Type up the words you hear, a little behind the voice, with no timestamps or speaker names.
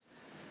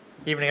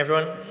Evening,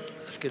 everyone.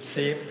 It's good to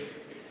see you.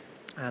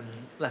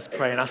 Let's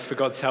pray and ask for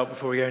God's help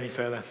before we go any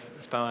further.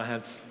 Let's bow our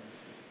heads.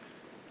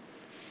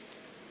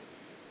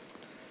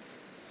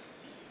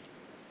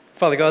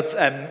 Father God,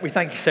 we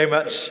thank you so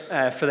much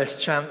for this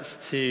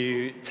chance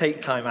to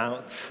take time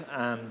out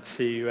and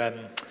to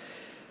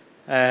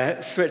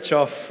switch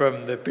off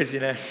from the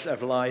busyness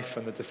of life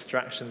and the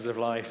distractions of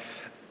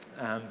life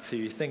and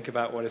to think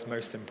about what is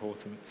most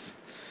important.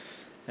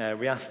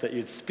 We ask that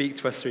you'd speak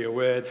to us through your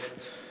word,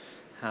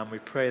 and we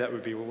pray that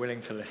we'd be willing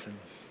to listen.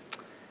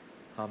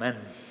 Amen.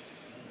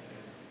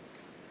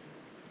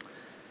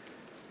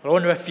 Well, I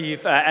wonder if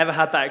you've ever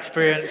had that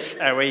experience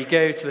where you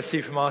go to the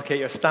supermarket,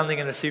 you're standing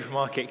in the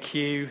supermarket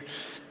queue,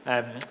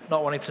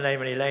 not wanting to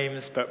name any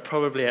names, but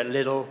probably at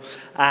Lidl,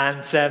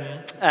 and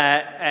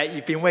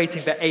you've been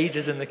waiting for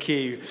ages in the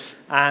queue,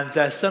 and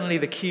suddenly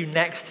the queue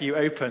next to you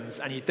opens,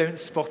 and you don't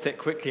spot it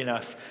quickly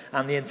enough,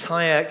 and the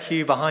entire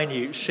queue behind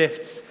you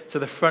shifts to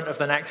the front of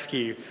the next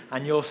queue,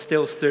 and you're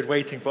still stood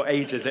waiting for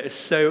ages. It is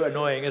so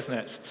annoying, isn't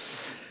it?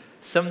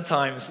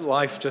 Sometimes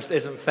life just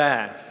isn't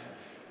fair.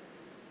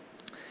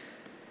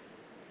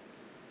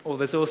 Or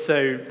there's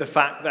also the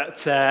fact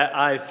that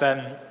I've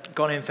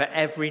gone in for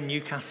every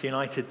Newcastle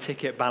United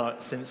ticket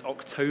ballot since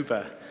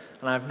October,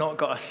 and I've not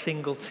got a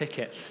single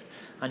ticket.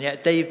 And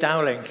yet Dave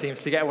Dowling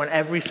seems to get one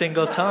every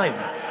single time,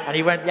 and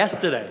he went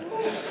yesterday.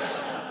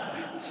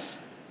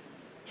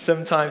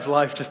 Sometimes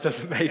life just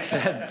doesn't make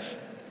sense.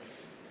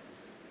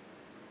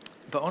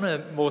 But on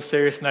a more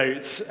serious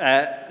note,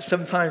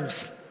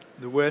 sometimes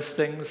the worst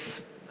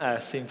things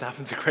seem to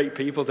happen to great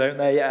people, don't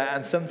they?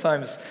 And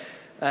sometimes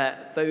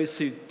those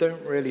who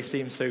don't really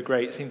seem so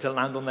great seem to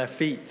land on their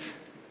feet.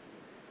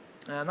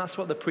 And that's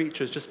what the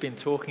preacher has just been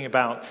talking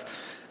about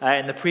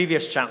in the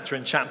previous chapter,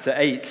 in chapter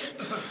 8.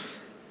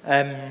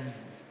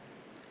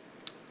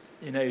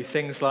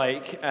 Things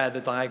like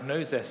the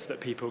diagnosis that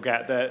people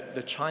get,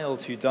 the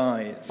child who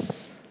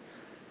dies.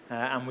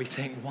 And we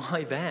think,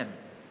 why them?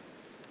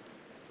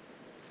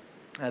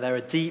 There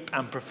are deep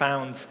and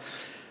profound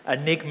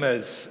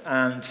enigmas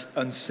and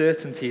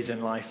uncertainties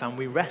in life, and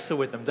we wrestle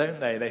with them, don't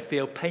they? They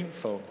feel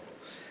painful.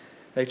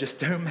 They just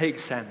don't make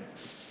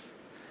sense.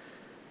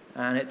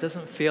 And it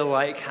doesn't feel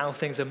like how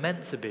things are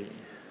meant to be.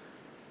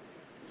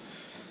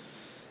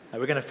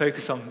 We're going to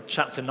focus on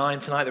chapter 9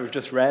 tonight that we've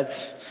just read.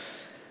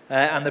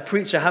 And the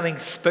preacher, having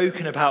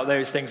spoken about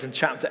those things in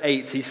chapter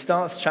 8, he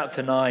starts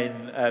chapter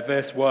 9,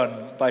 verse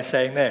 1, by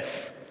saying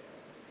this: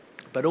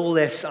 "But all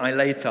this I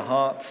laid to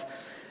heart,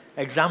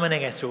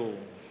 examining it all,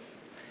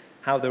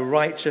 how the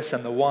righteous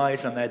and the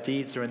wise and their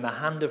deeds are in the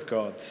hand of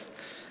God.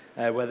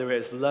 Whether it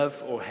is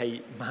love or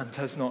hate, man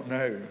does not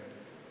know."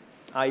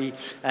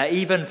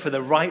 Even for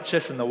the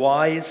righteous and the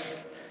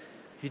wise,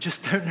 you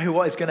just don't know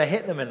what is going to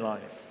hit them in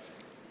life.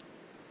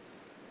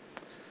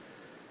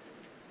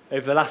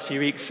 Over the last few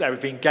weeks,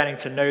 we've been getting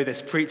to know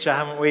this preacher,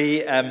 haven't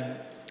we?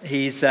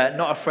 He's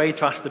not afraid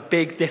to ask the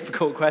big,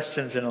 difficult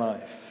questions in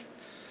life.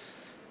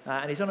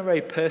 And he's on a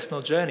very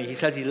personal journey. He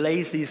says he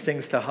lays these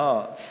things to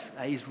heart.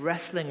 He's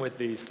wrestling with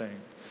these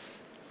things.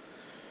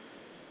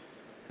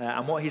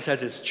 And what he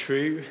says is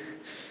true.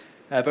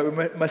 But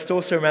we must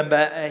also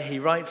remember he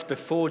writes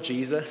before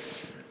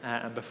Jesus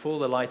and before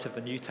the light of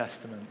the New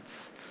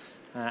Testament.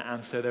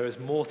 And so there is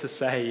more to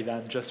say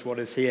than just what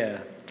is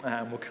here.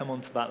 And we'll come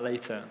on to that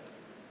later.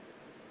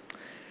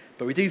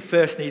 But we do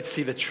first need to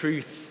see the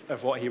truth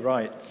of what he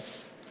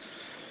writes.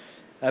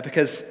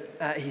 Because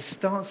he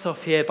starts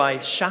off here by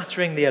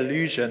shattering the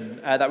illusion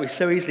that we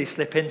so easily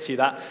slip into,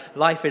 that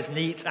life is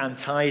neat and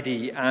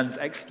tidy and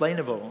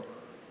explainable.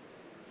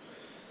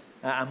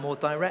 And more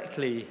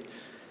directly,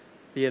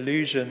 the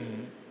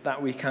illusion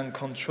that we can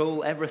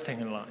control everything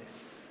in life,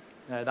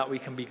 that we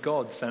can be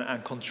gods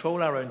and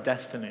control our own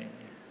destiny.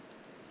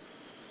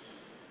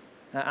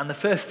 And the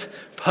first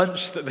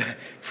punch that the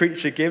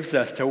preacher gives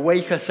us to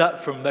wake us up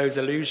from those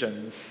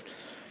illusions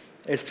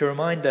is to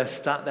remind us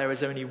that there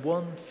is only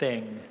one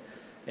thing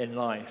in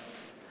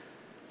life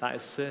that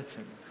is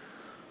certain.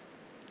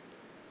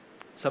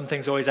 Some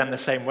things always end the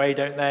same way,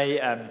 don't they?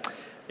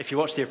 If you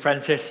watch The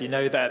Apprentice, you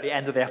know that at the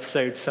end of the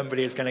episode,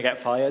 somebody is going to get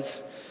fired,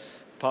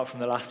 apart from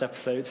the last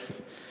episode.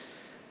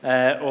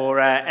 Or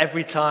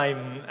every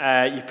time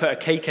you put a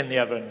cake in the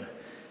oven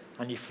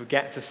and you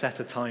forget to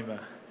set a timer,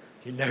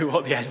 you know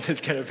what the end is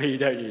going to be,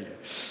 don't you?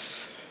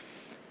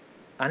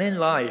 And in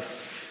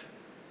life,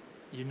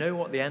 you know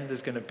what the end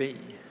is going to be.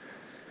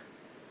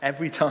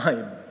 Every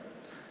time.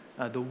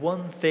 The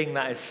one thing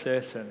that is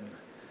certain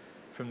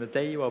from the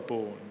day you are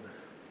born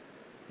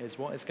is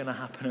what is going to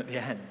happen at the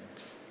end.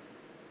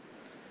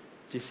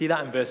 Do you see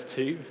that in verse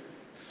 2?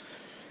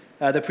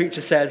 The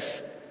preacher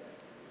says,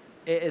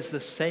 "It is the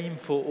same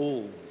for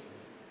all.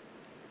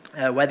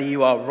 Whether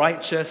you are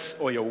righteous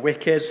or you're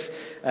wicked,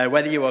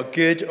 whether you are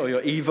good or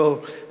you're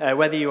evil,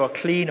 whether you are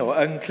clean or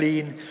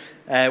unclean,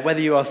 whether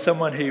you are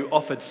someone who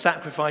offered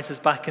sacrifices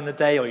back in the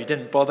day or you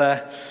didn't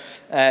bother,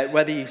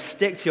 whether you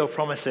stick to your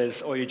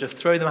promises or you just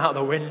throw them out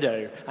the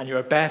window and you're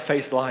a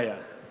barefaced liar."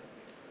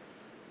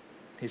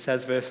 He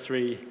says, verse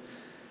 3,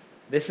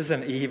 "This is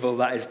an evil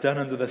that is done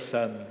under the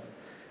sun,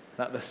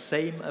 that the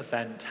same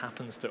event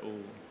happens to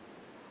all.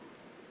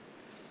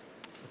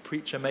 The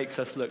preacher makes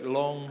us look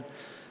long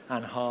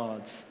and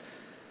hard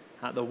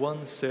at the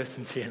one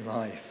certainty in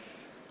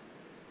life.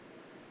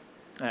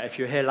 If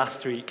you were here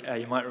last week,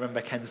 you might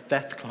remember Ken's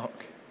death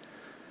clock.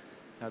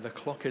 The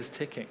clock is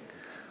ticking.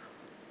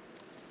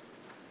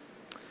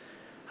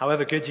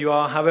 However good you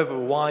are, however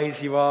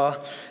wise you are,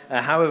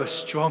 however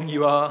strong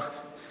you are,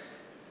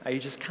 you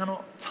just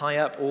cannot tie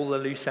up all the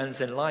loose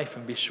ends in life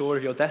and be sure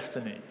of your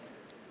destiny.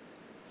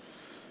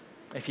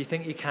 If you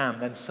think you can,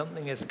 then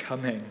something is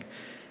coming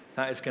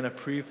that is going to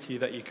prove to you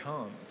that you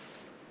can't.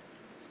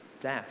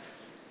 Death.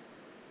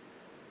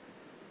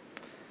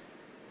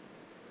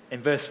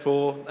 In verse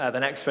 4, the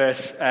next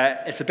verse,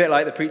 it's a bit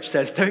like the preacher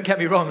says, don't get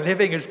me wrong,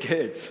 living is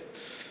good.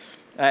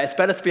 It's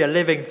better to be a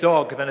living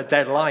dog than a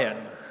dead lion.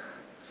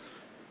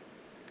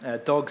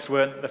 Dogs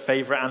weren't the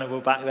favourite animal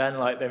back then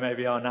like they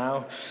maybe are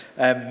now.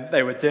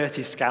 They were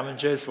dirty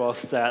scavengers,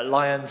 whilst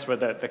lions were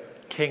the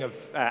king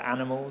of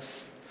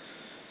animals.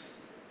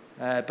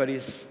 But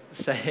he's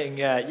saying,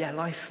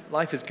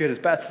 life is good. It's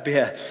better to be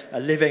a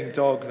living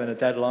dog than a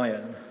dead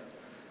lion.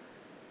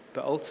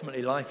 But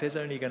ultimately, life is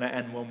only going to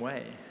end one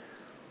way.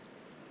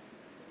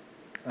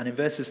 And in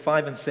verses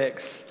 5 and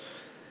 6,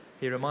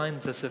 he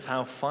reminds us of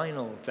how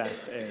final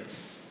death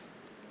is.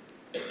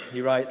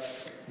 He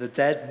writes, the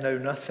dead know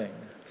nothing,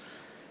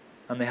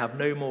 and they have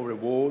no more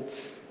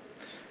rewards,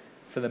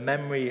 for the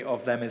memory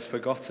of them is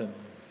forgotten.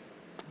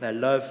 Their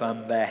love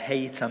and their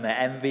hate and their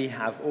envy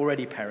have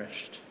already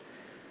perished,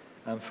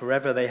 and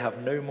forever they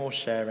have no more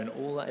share in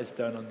all that is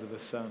done under the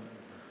sun.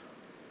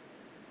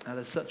 Now,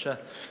 there's such a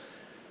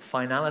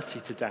finality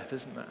to death,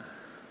 isn't there?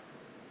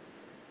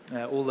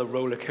 All the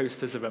roller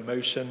coasters of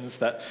emotions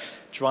that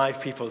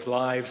drive people's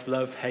lives,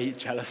 love, hate,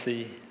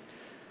 jealousy,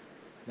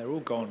 they're all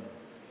gone.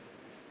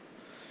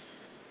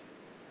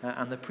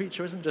 And the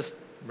preacher isn't just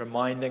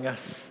reminding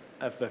us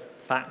of the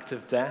fact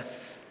of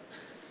death.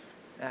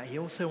 He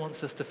also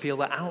wants us to feel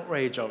the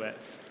outrage of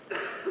it.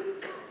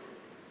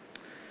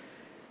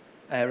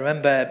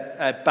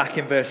 Remember, back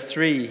in verse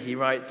 3, he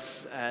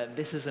writes,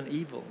 this is an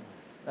evil,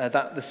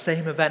 that the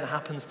same event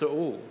happens to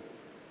all.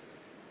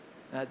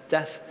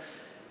 Death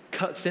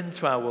cuts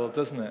into our world,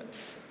 doesn't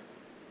it?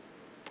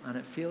 And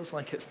it feels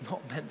like it's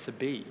not meant to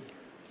be.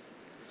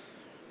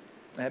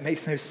 It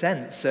makes no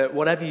sense.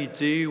 Whatever you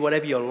do,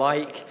 whatever you're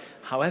like,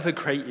 however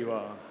great you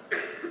are,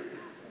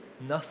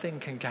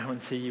 nothing can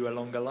guarantee you a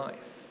longer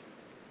life.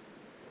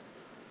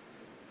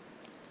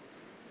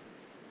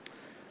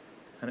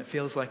 And it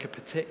feels like a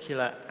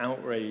particular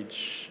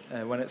outrage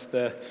when it's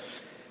the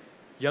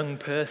young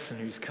person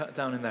who's cut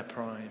down in their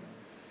prime.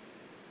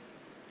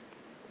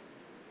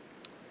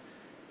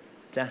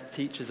 Death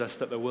teaches us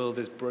that the world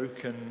is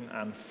broken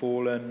and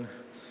fallen,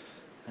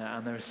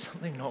 and there is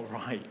something not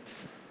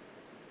right.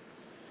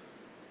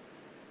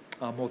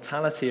 Our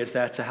mortality is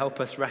there to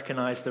help us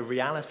recognize the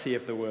reality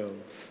of the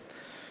world,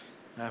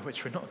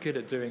 which we're not good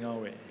at doing, are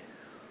we?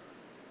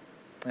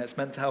 It's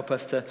meant to help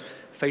us to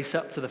face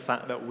up to the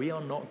fact that we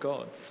are not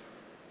God,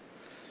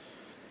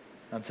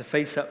 and to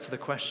face up to the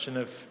question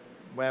of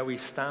where we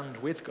stand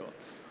with God.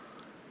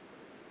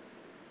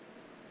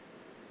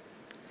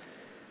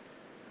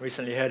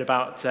 Recently heard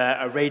about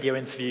a radio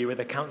interview with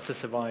a cancer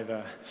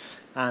survivor,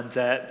 and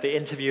the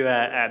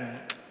interviewer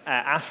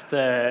asked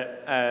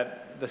the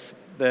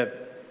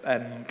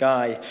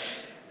guy,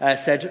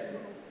 said,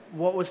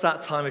 what was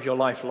that time of your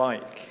life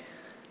like?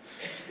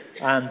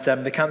 And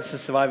the cancer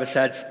survivor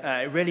said,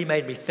 it really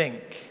made me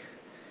think.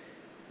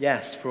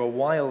 Yes, for a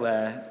while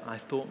there, I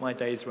thought my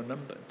days were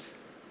numbered.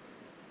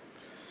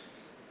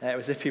 It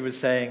was as if he was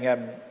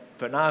saying,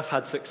 but now I've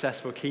had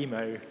successful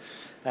chemo,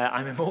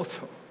 I'm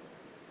immortal.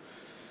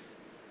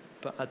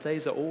 But our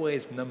days are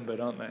always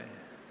numbered, aren't they?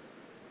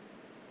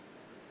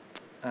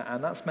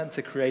 And that's meant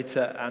to create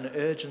an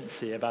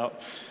urgency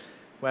about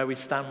where we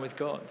stand with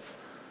God.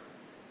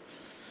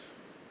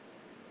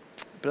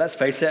 But let's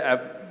face it,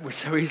 we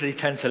so easily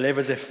tend to live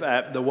as if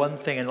the one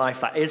thing in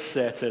life that is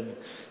certain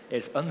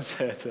is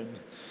uncertain,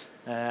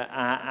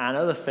 and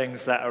other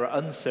things that are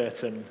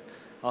uncertain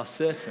are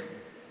certain.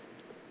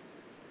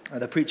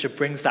 And the preacher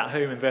brings that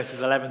home in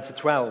verses 11 to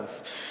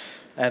 12.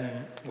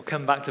 We'll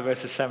come back to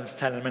verses 7 to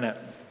 10 in a minute.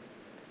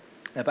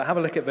 But have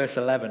a look at verse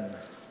 11.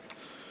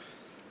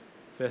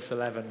 Verse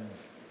 11,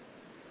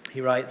 he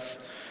writes,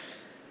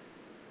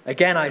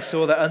 again I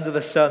saw that under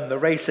the sun the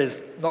race is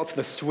not to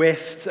the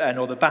swift,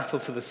 nor the battle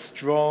to the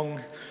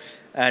strong,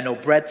 nor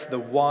bread to the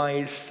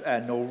wise,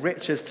 nor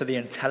riches to the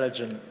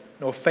intelligent,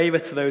 nor favor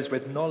to those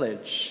with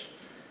knowledge.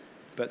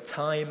 But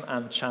time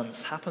and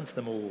chance happen to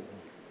them all.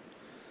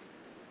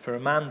 For a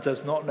man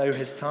does not know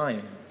his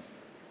time.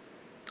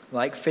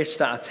 Like fish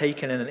that are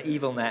taken in an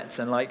evil net,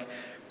 and like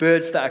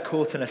birds that are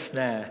caught in a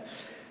snare,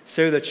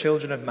 so the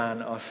children of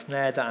man are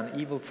snared at an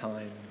evil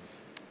time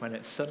when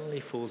it suddenly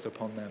falls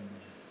upon them.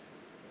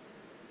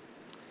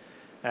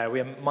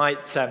 We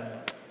might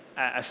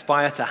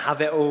aspire to have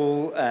it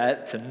all,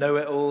 to know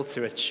it all,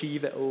 to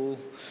achieve it all,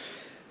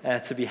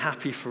 to be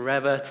happy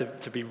forever,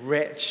 to be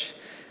rich,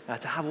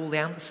 to have all the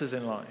answers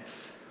in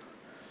life.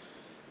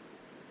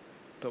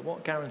 But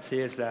what guarantee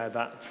is there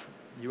that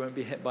you won't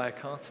be hit by a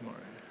car tomorrow?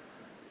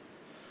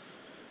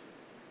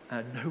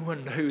 And no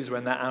one knows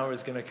when that hour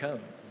is going to come.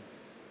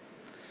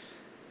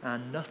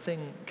 And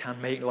nothing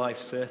can make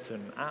life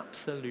certain,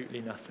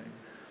 absolutely nothing.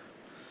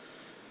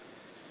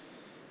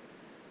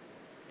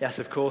 Yes,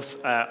 of course,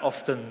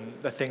 often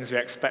the things we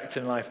expect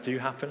in life do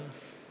happen,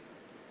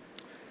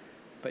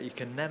 but you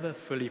can never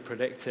fully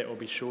predict it or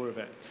be sure of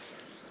it.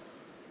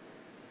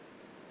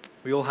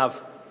 We all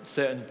have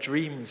certain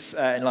dreams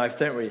in life,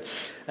 don't we?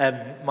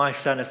 My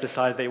son has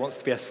decided that he wants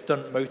to be a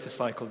stunt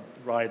motorcycle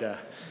rider,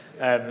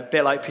 a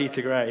bit like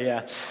Peter Gray,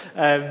 yeah.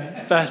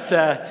 And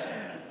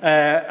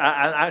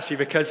actually,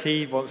 because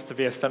he wants to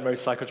be a stunt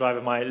motorcycle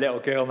driver, my little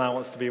girl now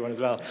wants to be one as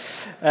well.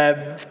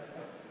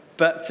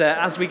 But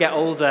as we get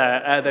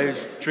older,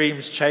 those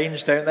dreams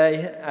change, don't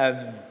they?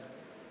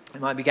 It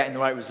might be getting the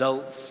right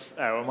results,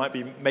 or it might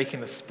be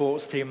making the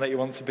sports team that you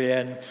want to be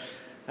in,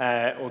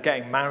 or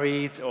getting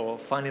married, or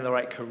finding the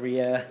right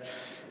career,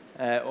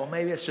 or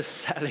maybe it's just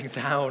settling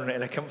down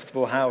in a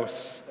comfortable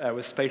house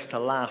with space to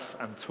laugh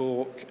and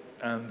talk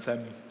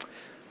and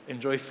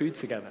enjoy food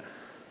together.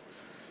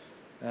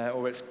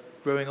 Or it's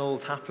growing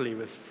old happily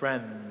with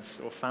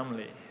friends or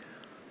family.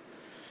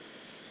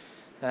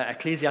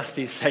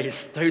 Ecclesiastes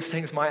says those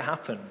things might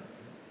happen.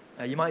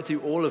 You might do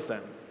all of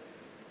them.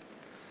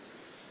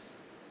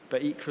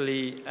 But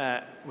equally,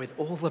 with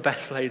all the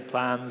best laid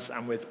plans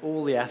and with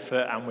all the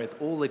effort and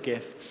with all the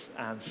gifts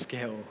and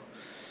skill,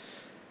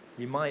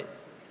 you might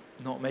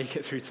not make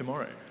it through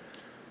tomorrow.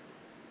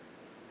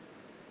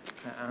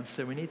 And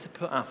so we need to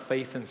put our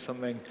faith in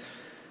something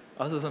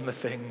other than the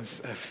things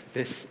of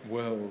this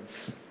world.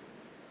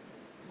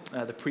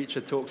 The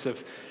preacher talks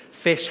of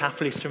fish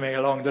happily swimming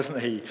along,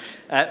 doesn't he?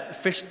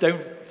 Fish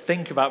don't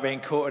think about being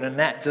caught in a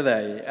net, do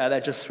they?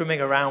 They're just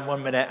swimming around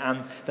one minute,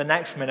 and the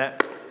next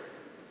minute,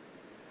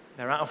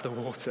 they're out of the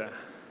water.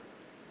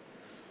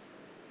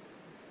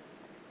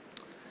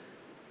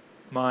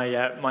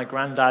 My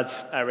granddad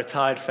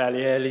retired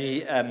fairly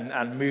early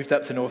and moved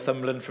up to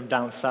Northumberland from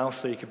down south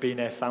so he could be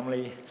near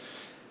family.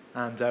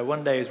 And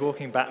one day he was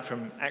walking back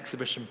from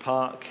Exhibition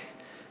Park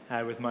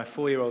with my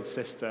 4-year-old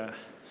sister,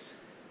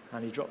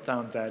 and he dropped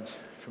down dead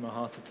from a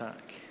heart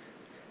attack,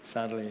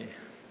 sadly.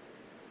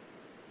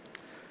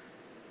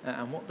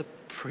 And what the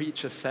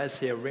preacher says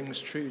here rings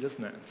true,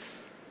 doesn't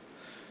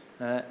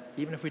it?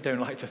 Even if we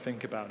don't like to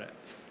think about it.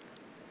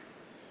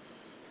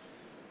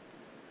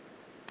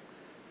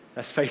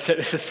 Let's face it,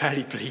 this is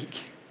fairly bleak.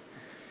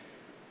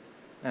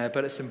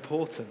 But it's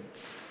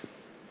important.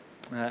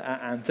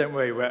 And don't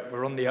worry,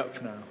 we're on the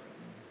up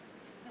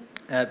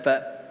now.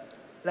 But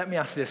let me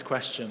ask you this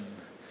question.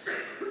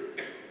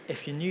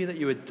 If you knew that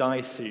you would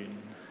die soon,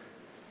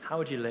 how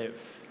would you live?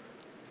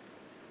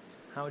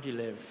 How would you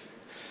live?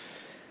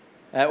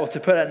 Or to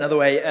put it another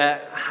way,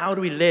 how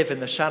do we live in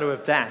the shadow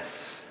of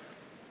death,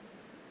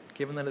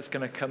 given that it's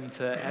going to come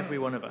to every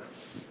one of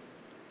us?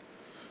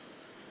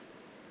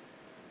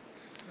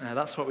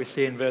 That's what we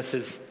see in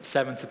verses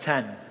 7 to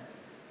 10.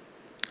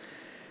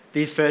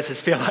 These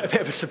verses feel like a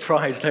bit of a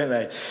surprise, don't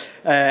they?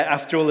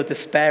 After all the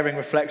despairing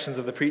reflections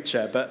of the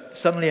preacher. But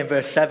suddenly in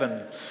verse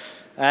 7,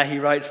 he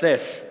writes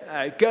this,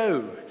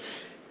 "Go,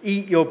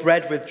 eat your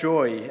bread with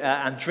joy,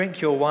 and drink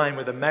your wine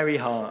with a merry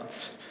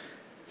heart,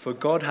 for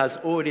God has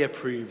already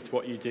approved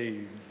what you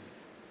do."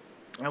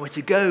 And we're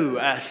to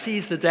go,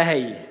 seize the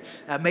day,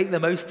 make the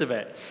most of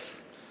it.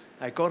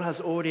 God has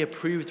already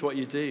approved what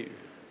you do.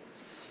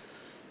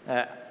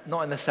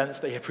 Not in the sense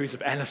that he approves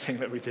of anything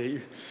that we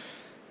do,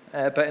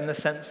 but in the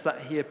sense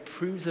that he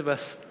approves of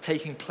us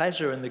taking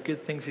pleasure in the good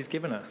things he's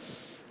given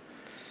us.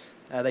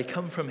 They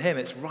come from him.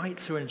 It's right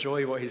to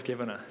enjoy what he's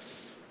given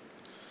us.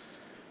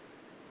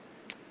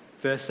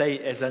 Verse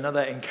 8 is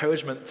another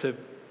encouragement to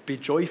be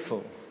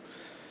joyful,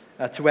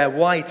 to wear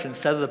white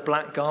instead of the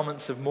black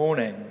garments of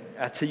mourning,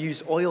 to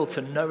use oil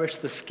to nourish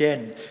the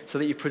skin so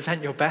that you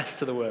present your best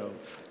to the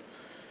world.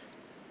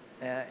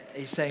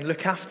 He's saying,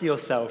 look after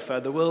yourself.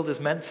 The world is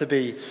meant to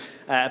be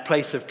a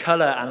place of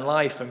color and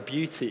life and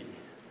beauty.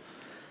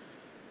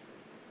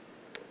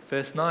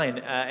 Verse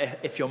 9,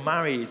 if you're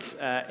married,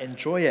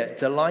 enjoy it.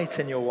 Delight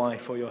in your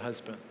wife or your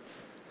husband.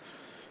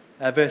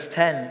 Verse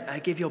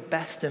 10, give your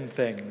best in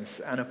things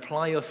and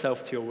apply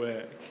yourself to your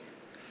work.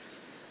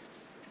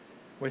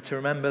 We're to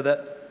remember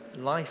that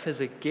life is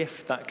a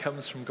gift that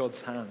comes from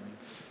God's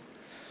hands,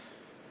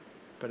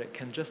 but it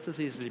can just as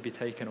easily be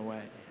taken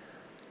away.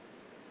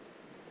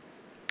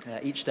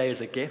 Each day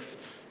is a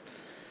gift,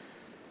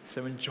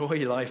 so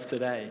enjoy life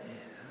today.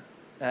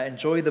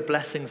 Enjoy the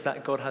blessings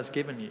that God has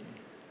given you.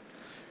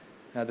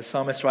 The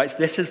psalmist writes,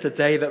 "This is the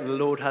day that the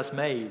Lord has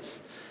made.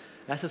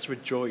 Let us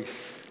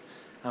rejoice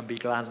and be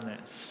glad in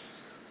it."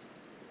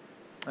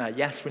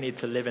 Yes, we need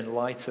to live in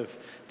light of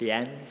the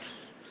end,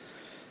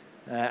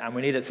 and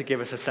we need it to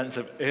give us a sense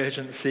of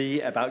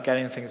urgency about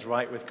getting things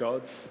right with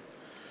God.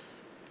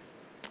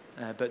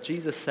 But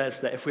Jesus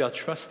says that if we are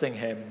trusting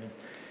him,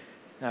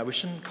 we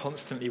shouldn't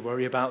constantly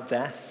worry about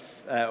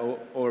death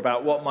or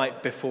about what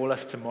might befall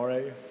us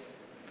tomorrow.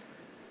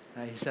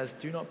 He says,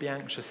 do not be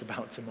anxious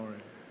about tomorrow.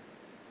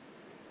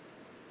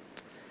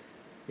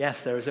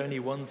 Yes, there is only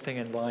one thing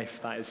in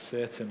life that is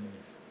certain,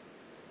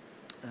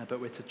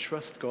 but we're to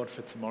trust God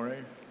for tomorrow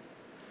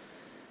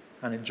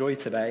and enjoy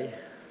today,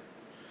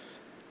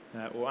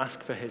 or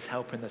ask for his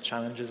help in the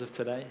challenges of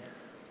today.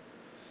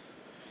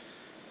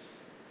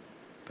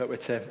 But we're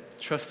to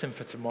trust him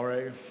for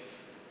tomorrow,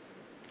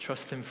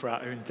 trust him for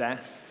our own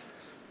death,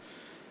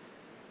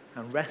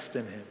 and rest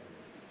in him.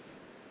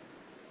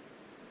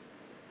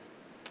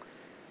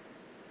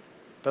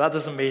 But that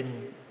doesn't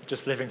mean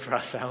just living for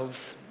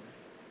ourselves.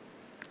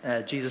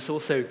 Jesus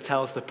also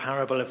tells the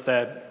parable of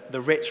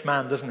the rich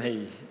man, doesn't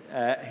he,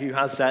 who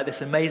has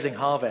this amazing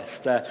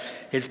harvest.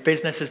 His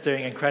business is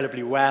doing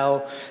incredibly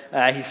well.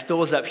 He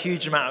stores up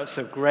huge amounts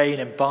of grain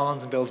in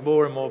barns and builds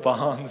more and more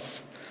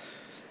barns.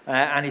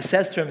 And he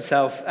says to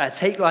himself,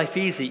 take life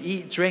easy,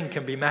 eat, drink,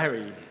 and be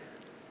merry.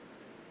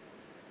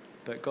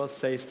 But God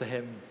says to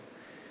him,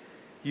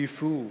 you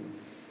fool,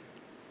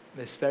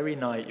 this very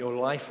night your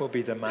life will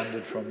be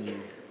demanded from you.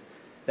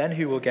 Then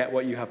who will get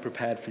what you have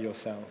prepared for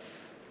yourself?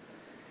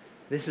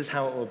 This is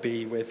how it will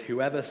be with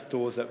whoever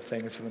stores up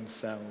things for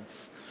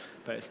themselves,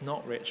 but it's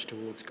not rich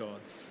towards God.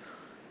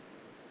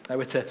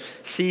 We're to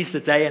seize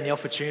the day and the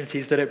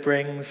opportunities that it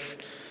brings,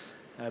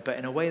 but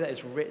in a way that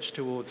is rich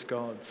towards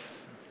God,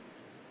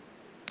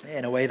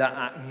 in a way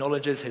that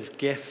acknowledges his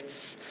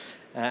gifts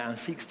and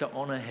seeks to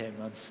honor him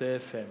and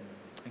serve him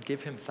and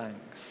give him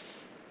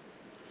thanks.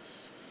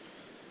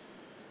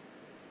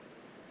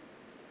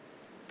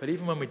 But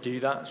even when we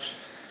do that,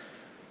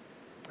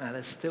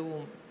 there's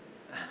still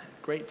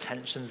great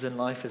tensions in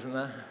life, isn't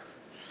there?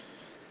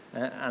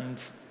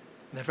 And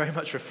they're very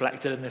much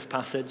reflected in this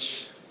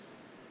passage.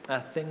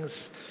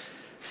 Things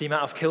seem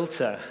out of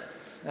kilter.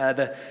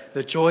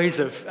 The joys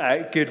of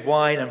good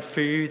wine and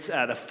food,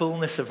 the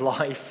fullness of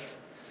life,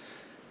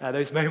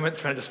 those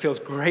moments when it just feels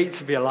great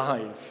to be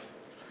alive,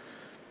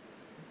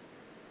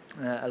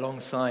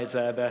 alongside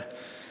the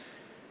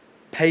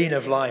pain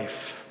of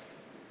life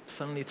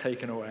suddenly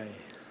taken away.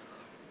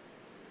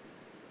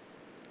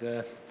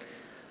 The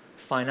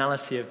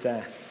finality of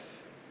death,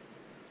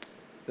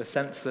 the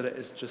sense that it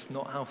is just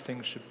not how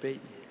things should be.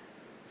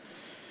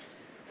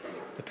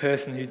 The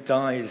person who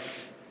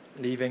dies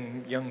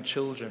leaving young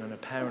children and a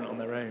parent on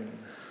their own.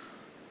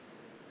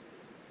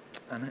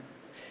 And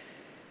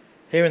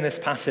here in this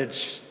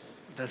passage,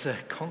 there's a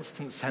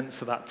constant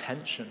sense of that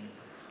tension.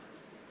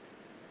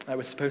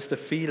 We're supposed to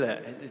feel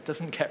it. It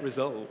doesn't get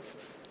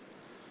resolved.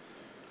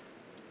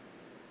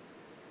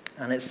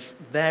 And it's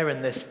there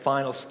in this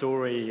final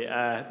story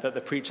that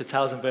the preacher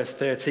tells in verse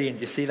 13. Do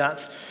you see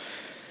that?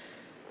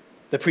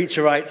 The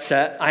preacher writes,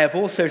 I have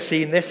also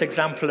seen this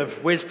example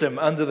of wisdom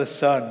under the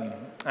sun,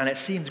 and it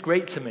seemed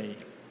great to me.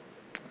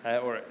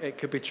 Or it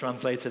could be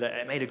translated,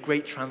 it made a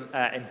great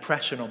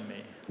impression on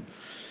me.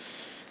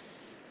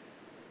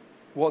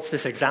 What's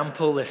this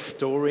example, this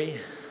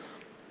story?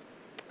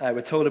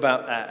 We're told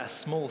about a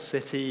small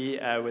city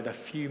with a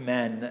few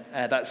men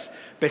that's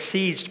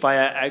besieged by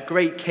a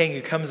great king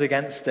who comes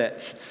against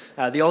it.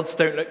 The odds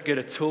don't look good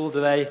at all,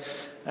 do they?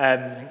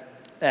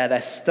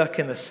 They're stuck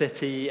in the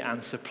city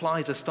and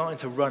supplies are starting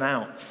to run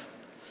out.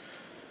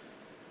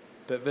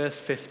 But verse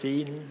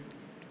 15,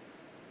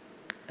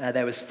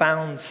 there was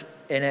found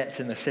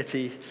in the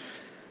city,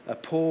 a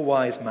poor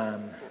wise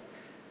man,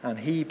 and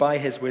he, by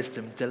his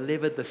wisdom,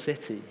 delivered the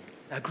city.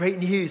 Great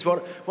news,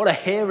 what a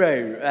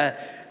hero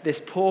this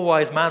poor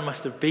wise man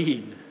must have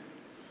been.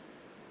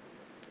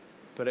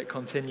 But it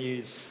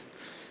continues,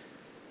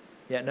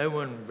 yet no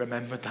one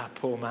remembered that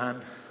poor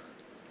man.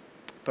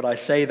 But I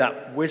say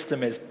that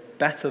wisdom is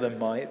better than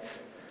might,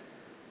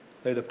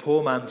 though the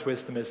poor man's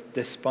wisdom is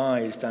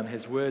despised and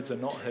his words are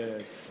not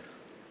heard.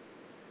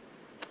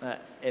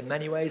 In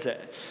many ways,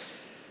 it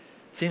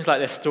seems like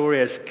this story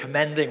is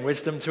commending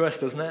wisdom to us,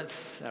 doesn't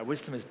it?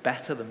 Wisdom is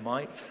better than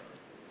might.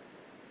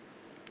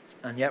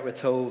 And yet we're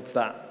told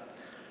that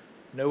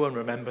no one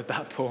remembered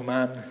that poor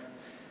man,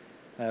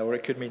 or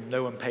it could mean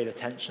no one paid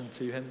attention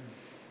to him.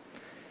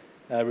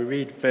 We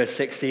read verse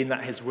 16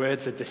 that his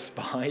words are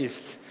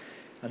despised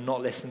and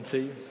not listened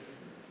to.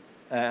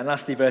 And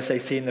lastly, verse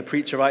 18, the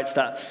preacher writes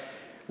that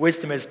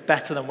wisdom is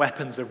better than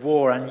weapons of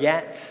war, and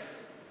yet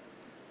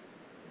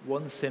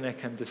one sinner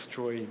can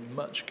destroy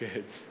much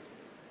good.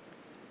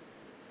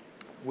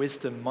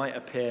 Wisdom might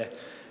appear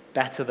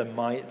better than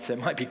might. It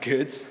might be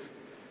good,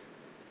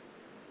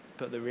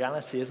 but the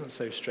reality isn't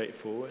so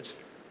straightforward.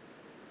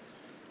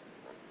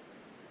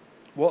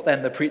 What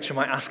then, the preacher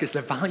might ask, is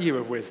the value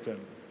of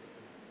wisdom?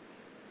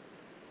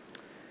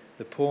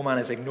 The poor man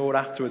is ignored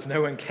afterwards.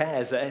 No one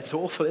cares. It's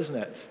awful, isn't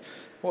it?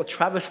 What a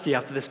travesty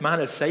after this man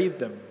has saved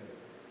them.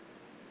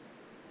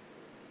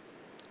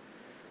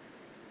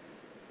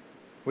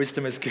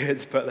 Wisdom is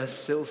good, but there's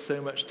still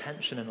so much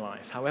tension in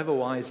life, however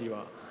wise you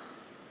are.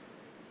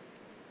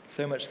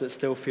 So much that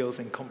still feels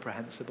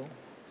incomprehensible.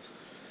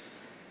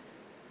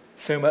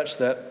 So much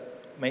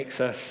that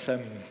makes us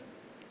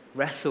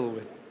wrestle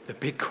with the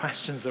big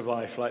questions of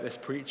life, like this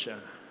preacher.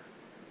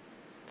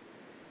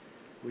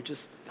 We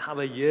just have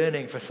a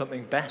yearning for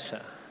something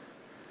better.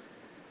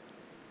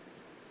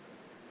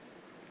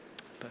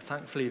 But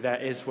thankfully,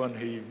 there is one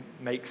who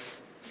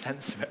makes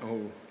sense of it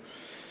all.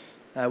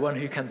 One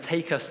who can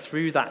take us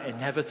through that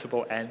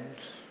inevitable end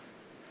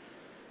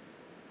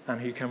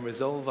and who can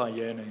resolve our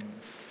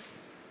yearnings.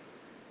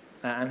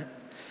 And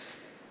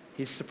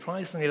he's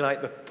surprisingly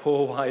like the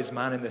poor wise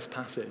man in this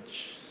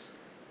passage.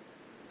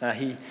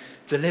 He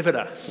delivered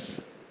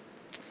us.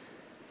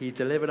 He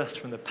delivered us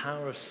from the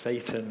power of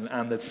Satan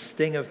and the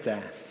sting of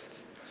death.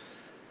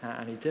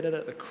 And he did it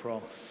at the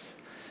cross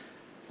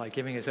by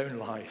giving his own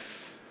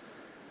life.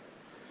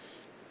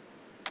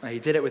 He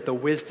did it with the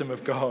wisdom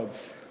of God.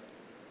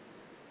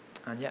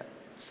 And yet,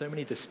 so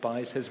many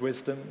despise his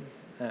wisdom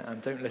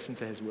and don't listen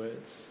to his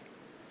words.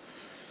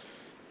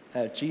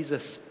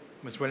 Jesus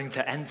was willing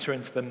to enter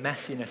into the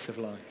messiness of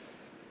life.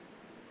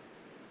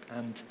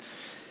 And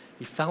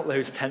he felt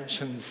those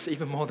tensions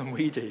even more than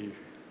we do.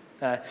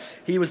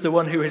 He was the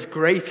one who is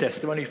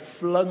greatest, the one who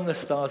flung the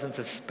stars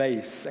into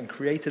space and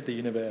created the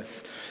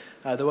universe,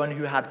 the one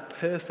who had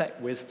perfect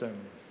wisdom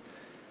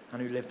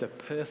and who lived a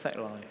perfect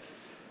life.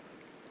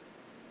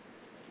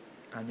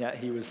 And yet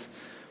he was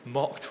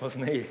mocked,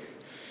 wasn't he?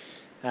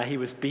 He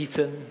was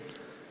beaten.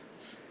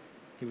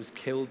 He was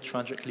killed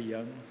tragically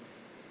young.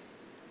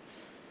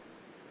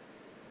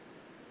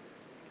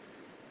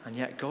 And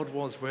yet God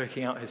was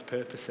working out his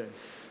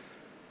purposes.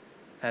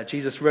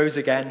 Jesus rose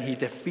again. He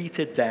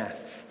defeated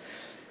death.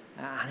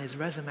 And his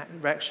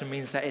resurrection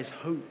means there is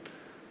hope.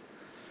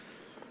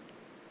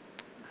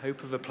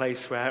 Hope of a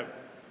place where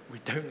we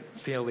don't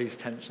feel these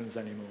tensions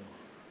anymore.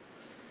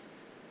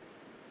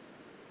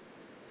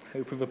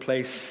 Hope of a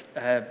place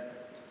where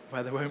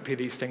there won't be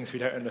these things we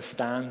don't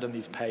understand and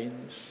these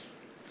pains.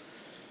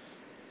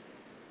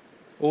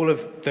 All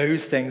of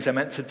those things are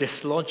meant to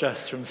dislodge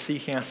us from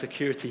seeking our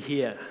security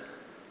here.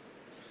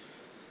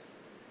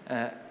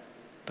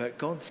 But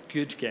God's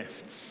good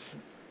gifts,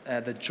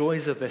 the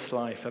joys of this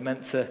life, are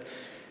meant to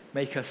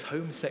make us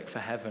homesick for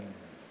heaven,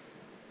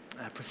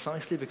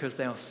 precisely because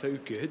they are so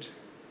good.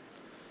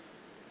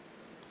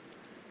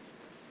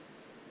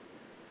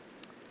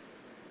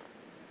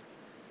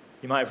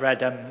 You might have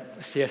read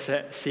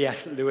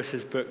C.S.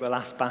 Lewis's book, The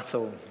Last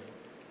Battle.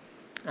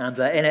 And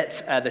in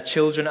it, the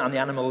children and the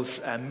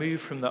animals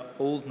move from the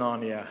old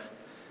Narnia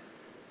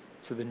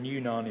to the new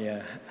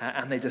Narnia.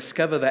 And they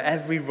discover that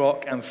every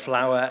rock and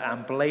flower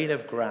and blade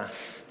of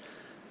grass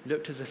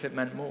looked as if it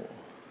meant more.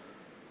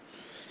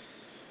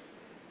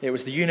 It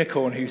was the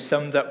unicorn who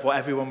summed up what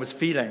everyone was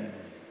feeling.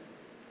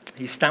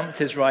 He stamped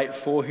his right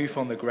forehoof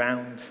on the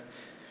ground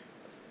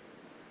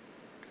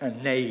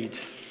and neighed.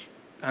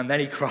 And then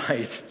he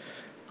cried,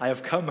 "I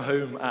have come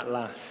home at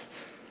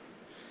last.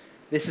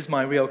 This is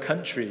my real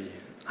country.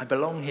 I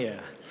belong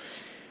here.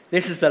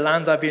 This is the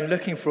land I've been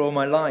looking for all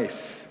my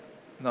life,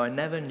 though I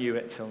never knew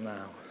it till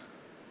now."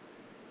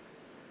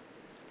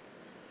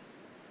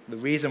 The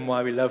reason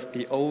why we loved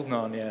the old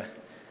Narnia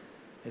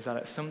is that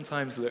it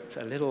sometimes looked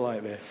a little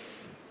like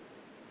this.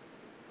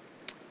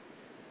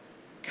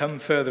 Come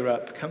further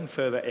up, come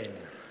further in.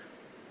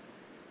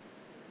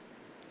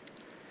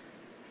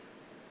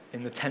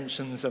 In the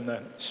tensions and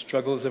the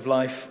struggles of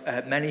life,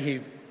 many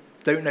who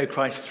don't know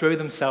Christ throw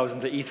themselves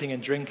into eating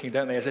and drinking,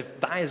 don't they, as if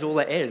that is all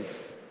there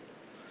is.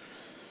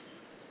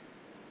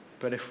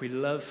 But if we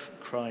love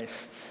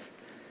Christ,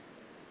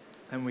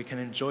 then we can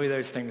enjoy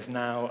those things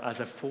now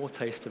as a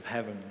foretaste of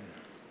heaven,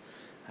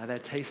 their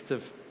taste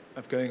of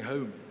going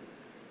home.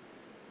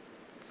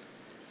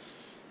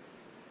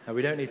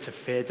 We don't need to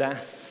fear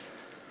death.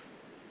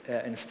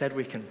 Instead,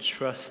 we can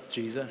trust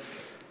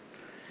Jesus.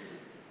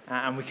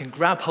 And we can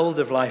grab hold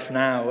of life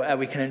now.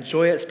 We can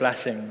enjoy its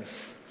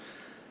blessings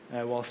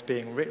whilst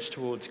being rich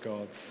towards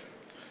God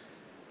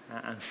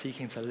and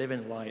seeking to live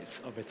in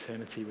light of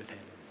eternity with him.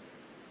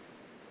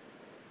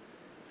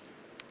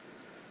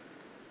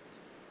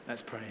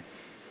 Let's pray.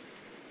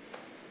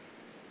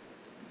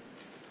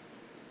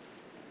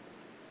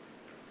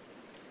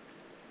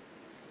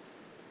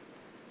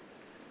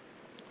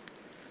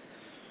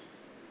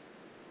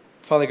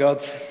 Father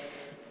God,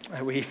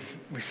 we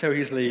so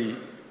easily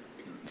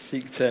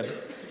seek to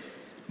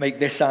make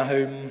this our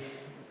home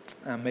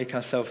and make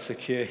ourselves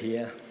secure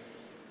here.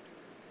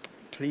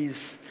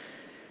 Please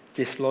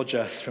dislodge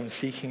us from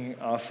seeking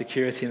our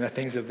security in the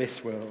things of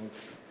this world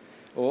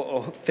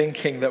or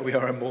thinking that we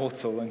are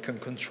immortal and can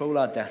control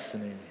our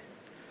destiny.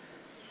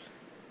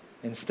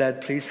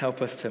 Instead, please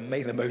help us to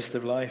make the most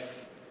of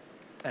life,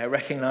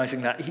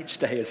 recognizing that each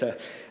day is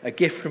a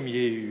gift from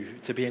you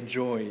to be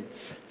enjoyed.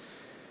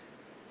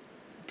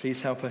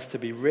 Please help us to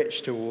be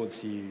rich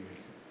towards you,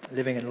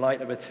 living in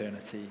light of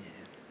eternity.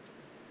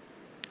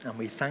 And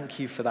we thank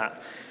you for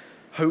that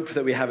hope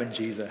that we have in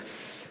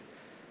Jesus,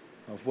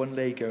 of one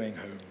day going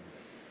home.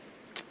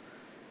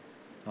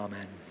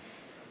 Amen.